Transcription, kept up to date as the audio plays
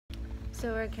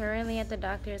So we're currently at the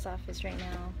doctor's office right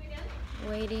now,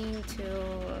 waiting to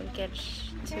get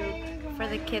for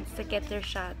the kids to get their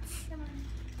shots.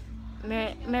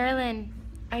 Marilyn,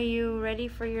 are you ready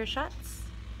for your shots?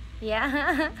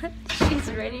 Yeah,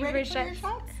 she's ready for shots.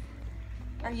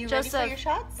 Are you Joseph, ready for your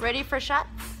shots? Ready for shots?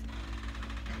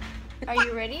 Are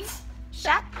you ready?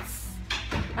 Shots?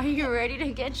 Are you ready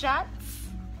to get shots?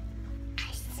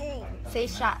 Say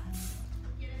shots.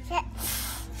 Shots.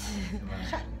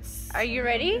 Are you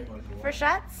ready for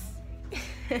shots?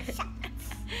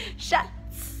 Shots.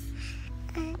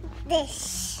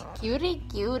 This. Cutie,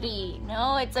 cutie.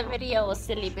 No, it's a video,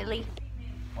 silly Billy.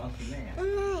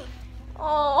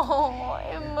 Oh,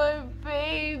 my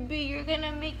baby. You're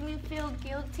gonna make me feel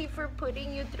guilty for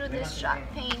putting you through this shot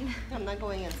pain. I'm not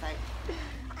going inside.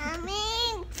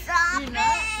 Mommy, stop You're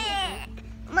not? it.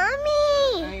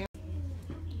 Mommy.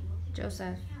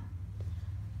 Joseph.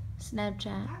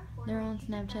 Snapchat. They're on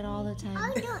Snapchat all the time.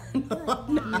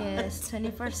 Yes,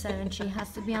 24/7. She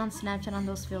has to be on Snapchat on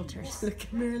those filters. Look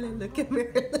at Marilyn, look at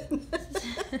Marilyn.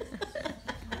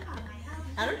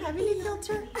 I don't have any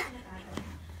filter.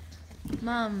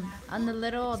 Mom, on the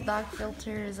little dog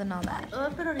filters and all that. Oh,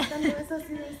 pero ahorita no es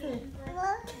así ese.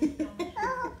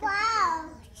 Oh, wow.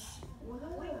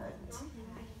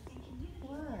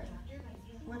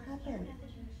 What happened?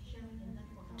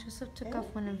 Joseph took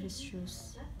off one of his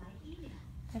shoes.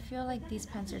 I feel like these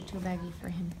pants are too baggy for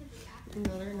him.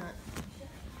 No, they're not.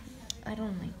 I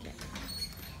don't like it.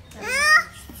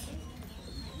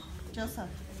 Joseph.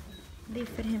 They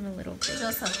fit him a little bit.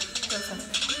 Joseph.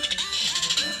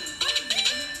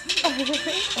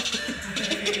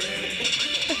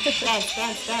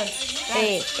 Dance.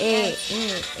 Hey.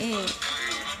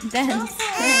 Dance.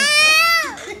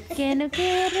 Que no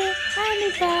quiere a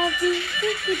mi papi,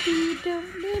 chiquitito,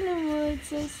 little boy,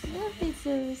 so snuffy,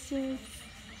 so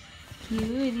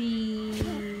cutie.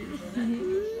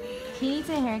 He needs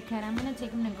a haircut. I'm gonna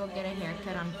take him to go get a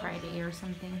haircut on Friday or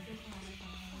something.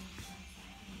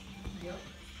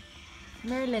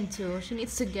 Marilyn too. She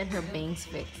needs to get her bangs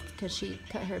fixed because she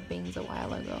cut her bangs a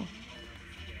while ago.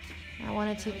 I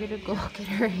want to take her to go get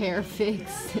her hair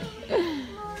fixed.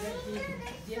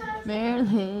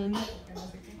 Marilyn.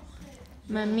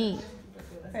 Mami.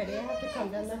 Friday I have to come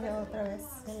down the hill otra vez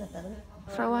en la tarde.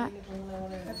 For what?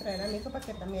 A traer a mi hijo para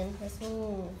que también es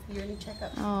un yearly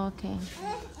checkup. Oh, okay.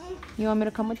 You want me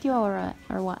to come with you or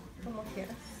what? Como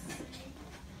quieras.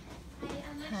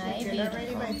 Hi, If you're not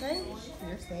ready by time,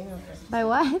 you're staying up there. By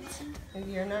what? If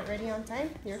you're not ready on time,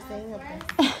 you're staying up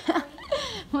there.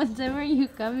 What time are you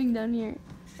coming down here?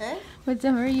 Eh? What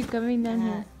time are you coming down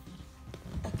here?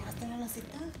 ¿A qué hora tengo la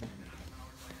cita?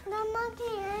 Mama,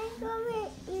 can I go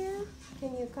with you?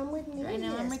 Can you come with me? Right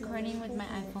now I'm Yes, recording Mommy. with my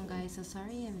iPhone, guys, so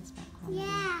sorry if it's background.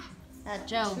 Yeah. At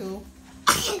Joe. 2.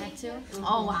 At 2?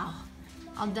 Oh, wow.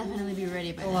 I'll definitely be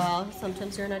ready by then. Well,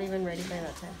 sometimes you're not even ready by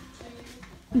that time.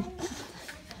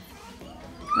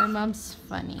 My mom's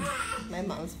funny. My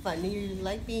mom's funny. You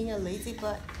like being a lazy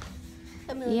butt.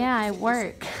 Yeah, I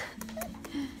work.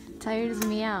 Tires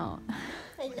me out.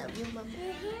 I love you, Mom.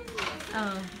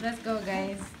 Oh, let's go,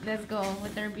 guys. Let's go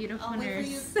with our beautiful I'll wait for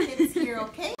you nurse. kids here,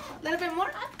 okay? A little bit more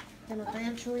up. Que no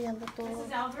traigan churriando todo.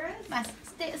 Más.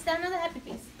 Stand on the happy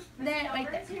face. There,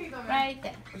 right there. Right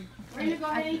there. We're going to go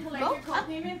ahead and collect Go your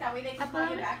co-payment. That way they can Up call on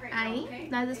you back right ahí. now, okay?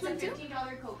 Now this It's a one too.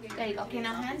 $15 co-payment. There you go. Okay,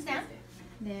 now hands down.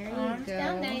 There you Arms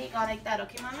down. There go. you go. Like that.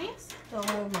 Okay, mommies? Don't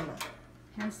move, Mama.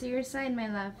 Hands to your side, my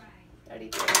love.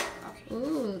 33. Okay.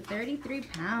 Ooh, 33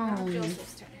 pounds.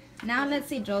 Joseph's turn. Now let's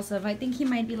see Joseph. I think he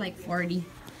might be like 40.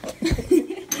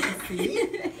 Sí.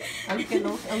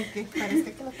 Aunque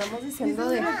parece que lo estamos He's diciendo a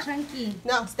de... little chunky.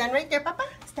 No, stand right there, Papa.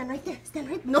 Stand right there. Stand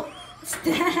right. No.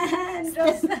 Stand,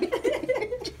 Joseph.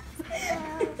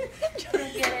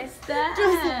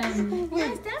 Stand.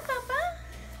 Wait. Stand, Papa.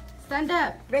 Stand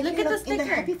up. Right Look here, at the in the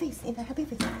sticker. happy face. In the happy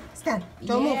face. Stand.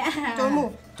 Don't Yeah. move. Don't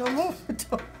move. Don't move.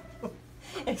 Don't move.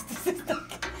 Este se está...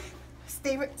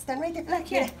 Stand right there. Look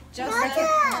here. Joseph. Right here.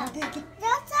 Aquí.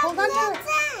 That's Hold on to it.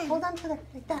 listen. Hold on to it.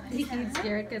 Like that. He's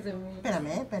scared because of me.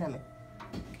 Espérame.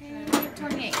 Okay,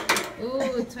 28.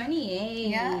 Ooh, 28.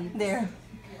 Yeah. There.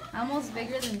 Almost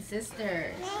bigger than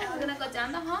sisters. And we're going to go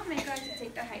down the hall. Make sure to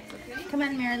take the heights, okay? Come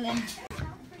on, Marilyn.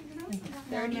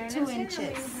 32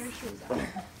 inches.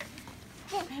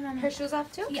 Hey, Mama. Her shoes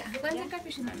off too? Yeah, go ahead and take off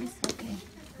your shoes, mommies. Okay.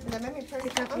 Dame mi purse.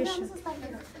 Pick up your shoe.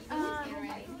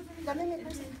 Dame mi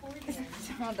purse.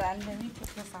 Hold on, let me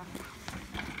take this off.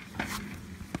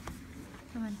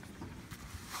 Come on.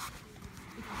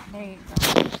 There you go.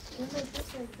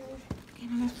 Okay,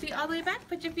 Mama. Feet all the way back.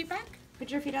 Put your feet back. Put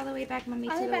your feet all the way back, mommy,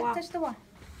 All to the the way wall. back. Touch the wall.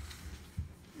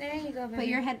 There you go, baby. Put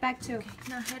your head back too.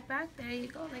 Now head back. There you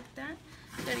go, like that.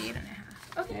 38 and a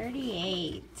half. Okay.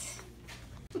 38.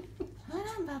 Hold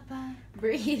on, Papa.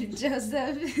 Breathe,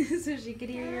 Joseph, so she could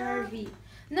hear your heartbeat.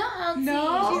 No, Alti.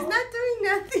 No. She's not doing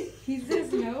nothing. He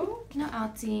says no. No,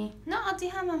 Alti. No, Alti,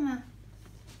 hi, Mama.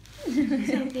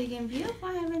 So big and beautiful.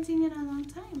 I haven't seen it in a long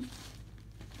time.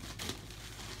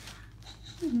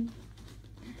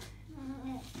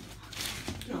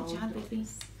 Good job, baby.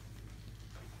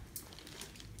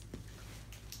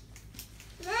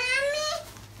 Mommy.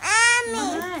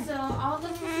 So all the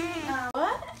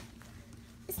what?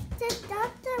 It's the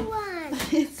doctor one.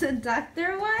 It's a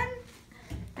doctor one?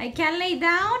 I can't lay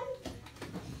down?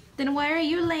 Then why are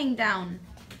you laying down?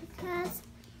 Because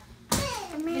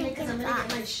I'm gonna get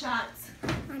my shots.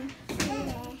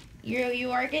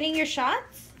 You are getting your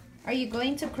shots? Are you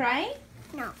going to cry?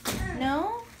 No.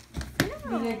 No?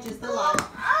 They're just a lot.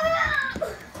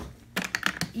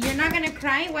 You're not gonna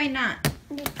cry? Why not?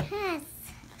 Because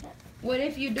What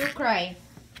if you do cry?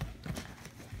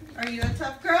 Are you a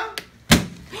tough girl?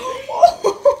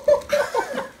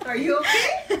 Are you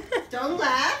okay? Don't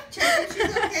laugh. Check if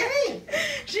she's okay.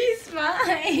 She's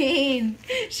fine.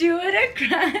 She would have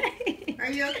cried.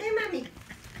 Are you okay, Mommy?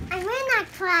 I will not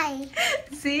cry.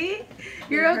 See?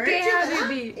 You're It hurt okay, you, huh?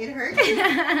 Habibi. It hurt you.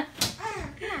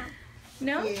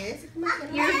 No? Yes.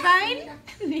 You're fine?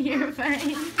 You're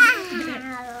fine.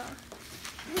 Ow.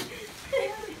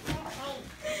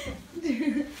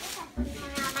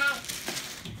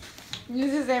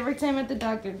 This is every time at the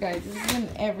doctor, guys. This is an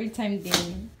every time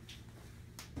thing.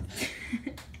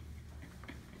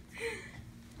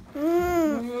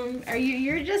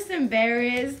 You're just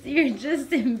embarrassed. You're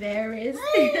just embarrassed.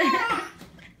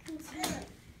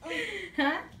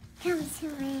 Huh? Come to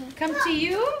me. Come to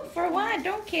you? For what?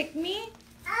 Don't kick me.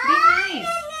 Be nice.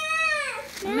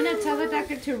 I'm gonna tell the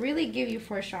doctor to really give you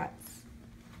 4 shots.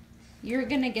 You're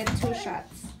gonna get 2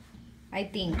 shots. I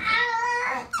think.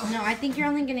 No, I think you're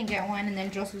only gonna get 1 and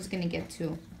then Joseph's gonna get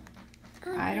 2.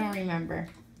 I don't remember.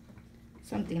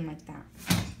 Something like that.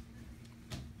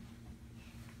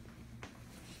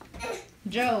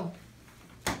 Joe.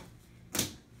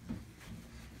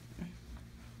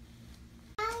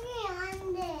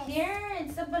 Here,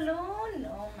 it's a balloon.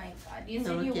 Oh my god, you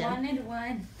said you wanted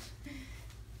one.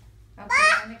 Okay,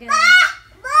 let me get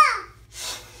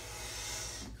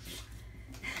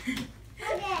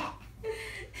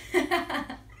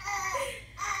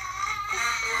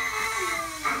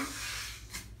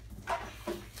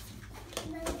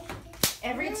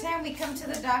Every time we come to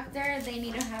the doctor, they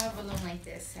need to have a balloon like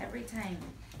this. Every time.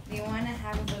 They want to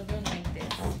have a balloon like this.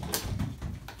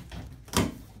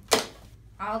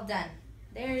 All done.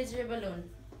 There is your balloon.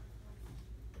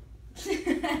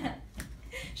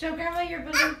 Show Grandma your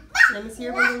balloon. Let me see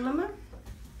your balloon, Mama.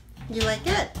 You like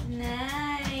it?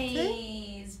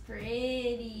 Nice.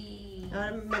 Pretty.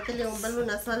 Ahora métele un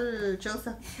balunazo al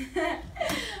Joseph.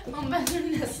 Un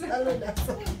balunazo.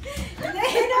 Balunazo.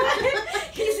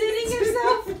 He's hitting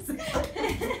himself.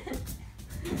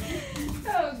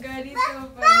 Oh god, he's so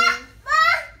funny.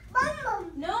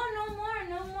 No, no more,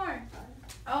 no more.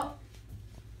 Oh,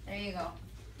 there you go.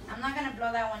 I'm not gonna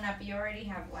blow that one up. You already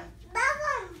have one.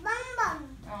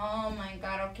 Oh my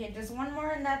god, okay, just one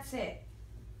more and that's it.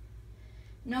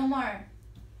 No more.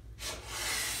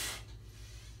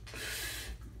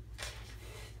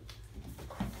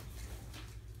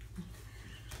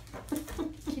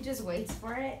 He just waits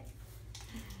for it.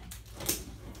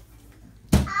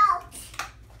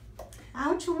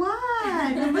 Ouch,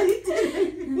 why? Nobody did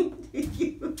anything to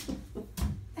you.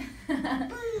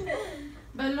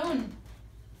 Balloon.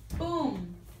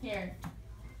 Boom. Here.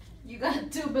 You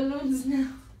got 2 balloons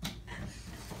now.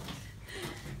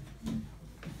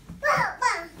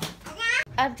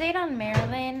 Update on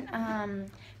Marilyn.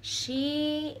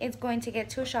 She is going to get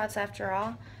 2 shots after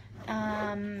all.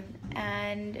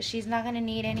 And she's not going to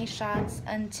need any shots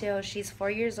until she's 4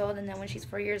 years old. And then when she's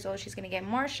 4 years old, she's going to get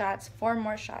more shots, 4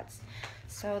 more shots.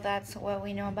 So that's what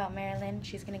we know about Marilyn.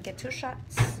 She's going to get 2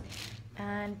 shots.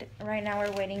 And right now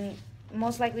we're waiting.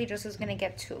 Most likely Joseph's going to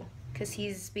get 2 because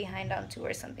he's behind on 2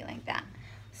 or something like that.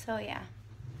 So yeah.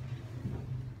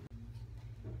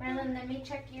 Marilyn, let me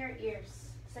check your ears.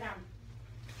 Sit down.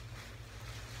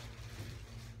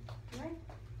 Come on.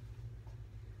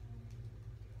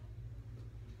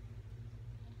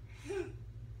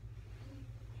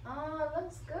 Oh, it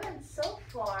looks good so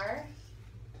far.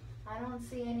 I don't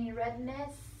see any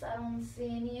redness. I don't see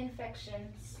any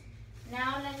infections.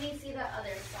 Now let me see the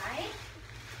other side.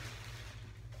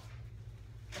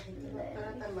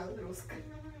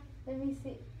 Let me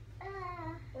see.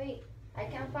 Wait, I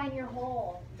can't find your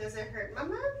hole. Does it hurt,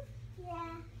 Mama?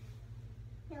 Yeah.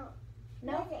 No.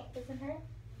 No? Doesn't hurt?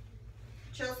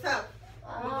 Joseph,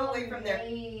 move away from there.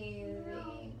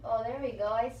 Amazing. Oh, there we go.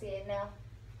 I see it now.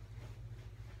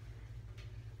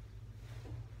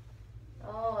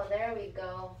 Oh, there we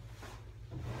go.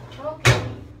 Okay.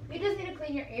 You just need to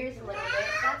clean your ears a little bit.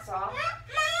 That's all.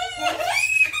 Okay?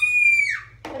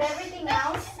 But everything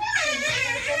else is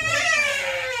perfectly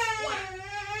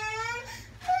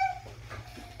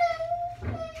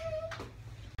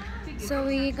fine. So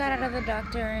we got out of the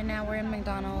doctor and now we're in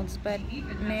McDonald's, but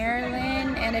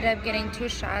Marilyn ended up getting 2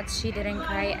 shots. She didn't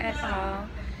cry at all.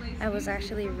 I was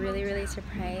actually really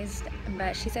surprised,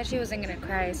 but she said she wasn't gonna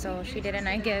cry, so she didn't,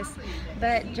 I guess.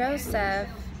 But Joseph,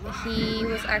 he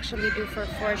was actually due for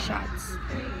 4 shots.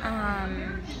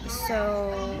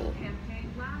 So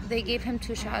they gave him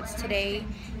 2 shots today,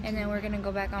 and then we're gonna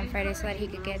go back on Friday so that he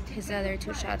could get his other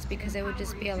 2 shots, because it would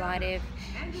just be a lot if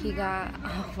he got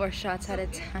 4 shots at a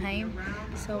time.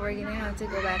 So we're gonna have to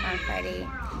go back on Friday,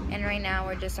 and right now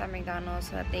we're just at McDonald's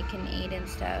so that they can eat and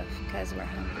stuff because we're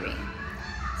hungry.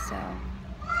 So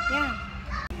yeah.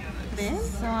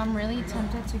 So I'm really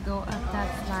tempted to go up that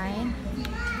slide.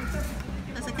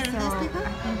 So I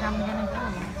think I'm gonna go.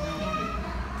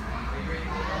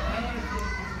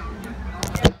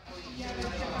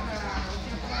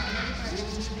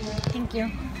 Thank you.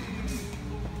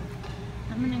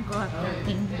 I'm gonna go up that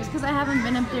thing just because I haven't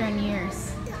been up there in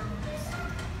years.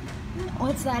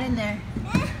 What's that in there?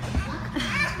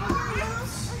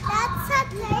 That's a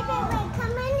baby.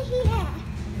 Come in here.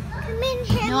 Come in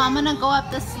here. No, I'm gonna go up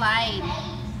the slide.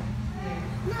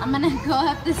 I'm gonna go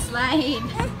up the slide.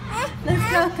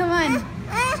 Let's go, come on.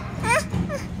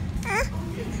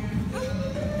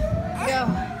 Go.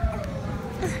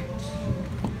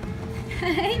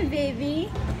 Hi, baby.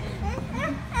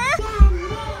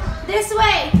 This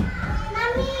way.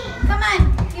 Mommy. Come on.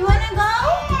 You wanna go?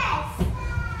 Yes.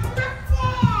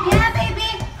 Yeah, baby.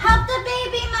 Help the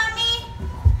baby, mommy.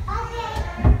 Okay.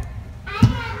 I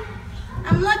am.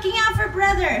 I'm looking out for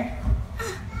brother.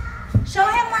 Show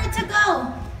him where to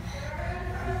go.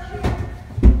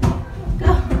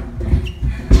 Go.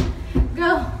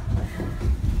 Go.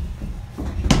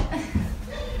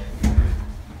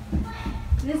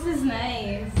 This is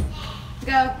nice.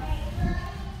 Go.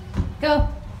 Go.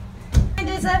 Come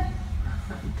on, Joseph.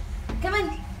 Come on.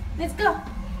 Let's go.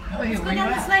 Let's go down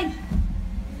the slide.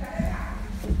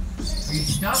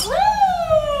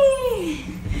 Whee!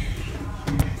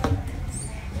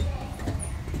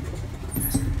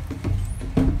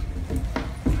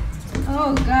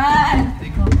 Oh God.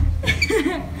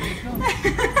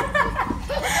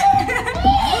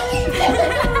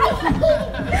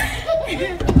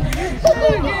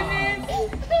 Oh goodness.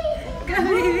 Go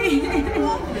baby.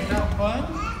 Is that fun?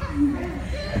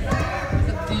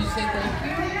 Do you say thank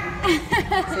you?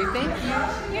 Say thank you.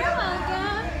 You're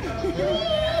welcome.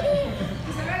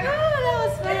 Oh, that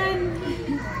was fun.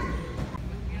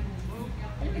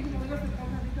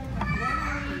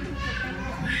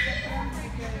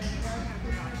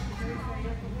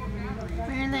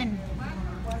 Marilyn,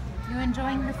 you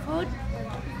enjoying the food?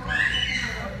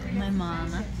 My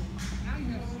mama.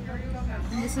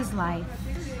 This is life.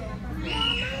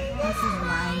 This is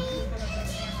life.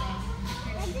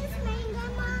 Is this mango,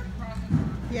 Mom?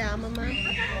 Yeah, Mama.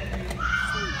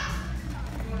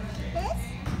 This?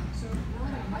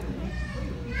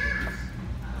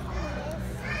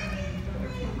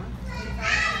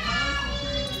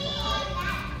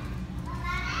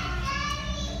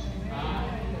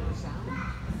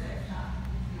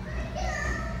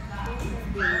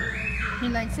 He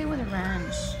likes it with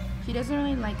ranch. He doesn't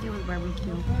really like it with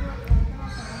barbecue.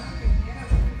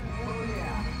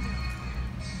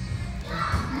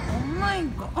 Oh my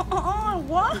God,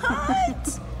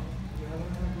 what?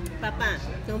 Papa,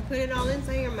 don't put it all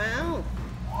inside your mouth.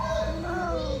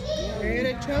 You're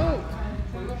gonna choke.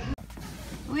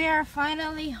 We are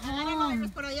finally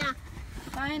home.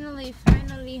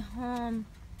 Finally home.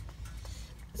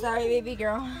 Sorry, baby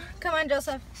girl. Come on,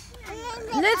 Joseph.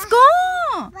 Let's go.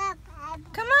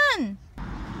 Come on.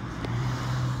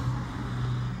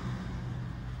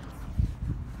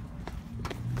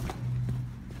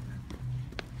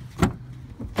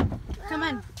 Come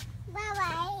on.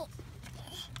 Bye-bye.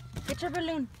 Get your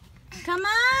balloon. Come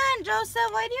on,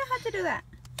 Joseph. Why do you have to do that?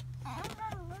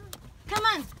 Come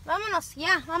on. Vámonos.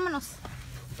 Ya, vámonos.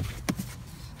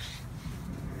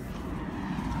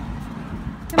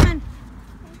 Come on.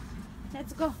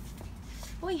 Let's go.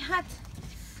 Uy, hot.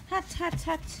 Hot.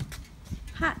 Hot.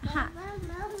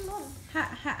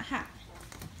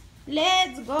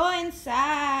 Let's go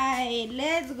inside.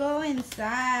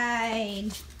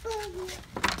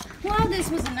 Well, this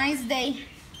was a nice day.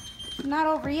 Not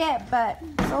over yet, but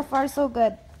so far so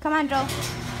good. Come on, Joe.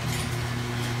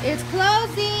 It's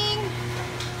closing.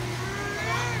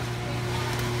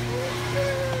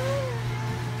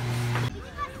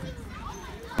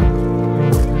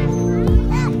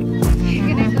 You're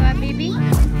gonna go up, baby?